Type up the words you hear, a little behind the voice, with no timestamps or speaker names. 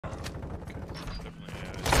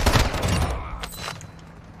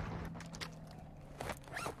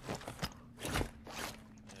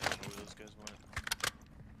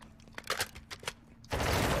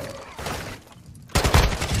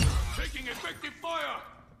Taking fire!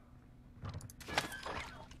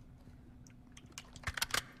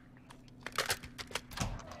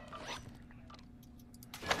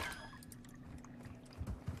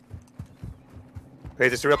 Hey,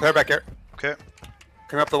 there's a real player back here. Okay.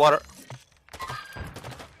 Coming up the water.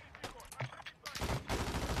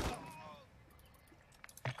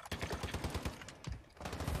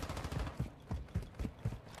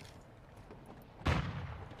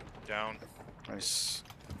 Down. Nice.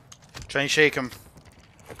 Try and shake him.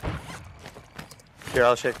 Here,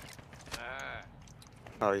 I'll shake. Ah.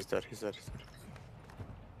 Oh, he's dead. He's dead. He's dead.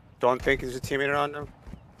 Don't think there's a teammate around him.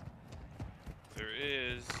 There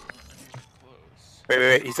is. Close.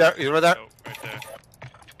 Wait. He's there. He's over there. Oh, right there.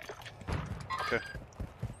 Okay.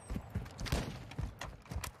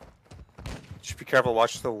 Just be careful.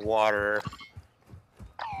 Watch the water.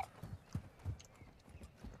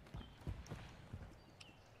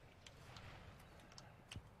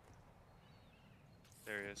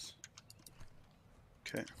 There he is.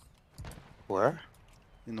 Okay. Where?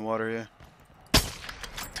 In the water, yeah.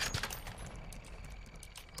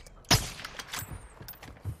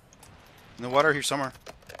 In the water here somewhere.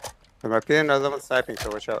 There might be another one sniping, so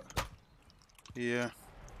watch out. Yeah.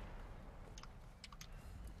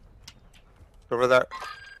 Over there.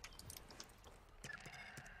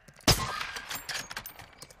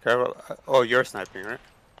 Careful. Oh, you're sniping, right?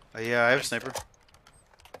 Yeah, I have a sniper.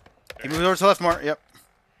 He moved over to the left more. Yep.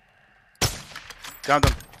 Downed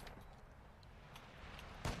him.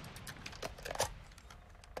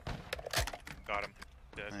 Got him.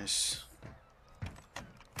 Dead. Nice.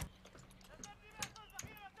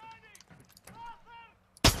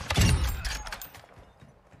 That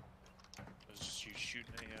was just you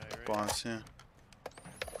shooting AI, right? Boss, yeah.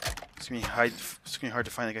 It's gonna be hard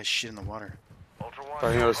to find that guy's shit in the water.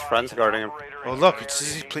 I think it was friends guarding him. Oh look,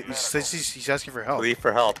 he's asking for help. Leave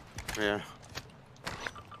for help. Yeah.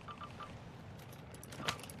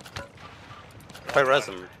 If I res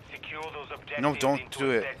him. No, don't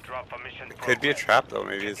do it. It could be a trap though.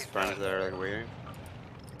 Maybe his friends there like waiting.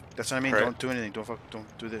 That's what I mean. Right. Don't do anything.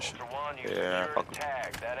 Don't do this shit. Yeah, fuck 'em.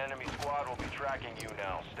 That enemy squad will be tracking you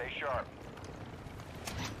now. Stay sharp.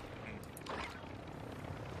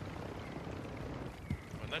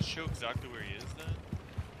 Wouldn't that show exactly where he is then?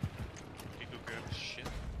 You go grab his shit.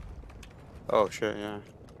 Oh shit, yeah.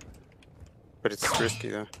 But it's risky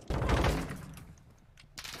though.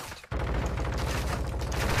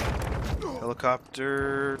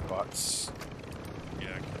 Helicopter bots.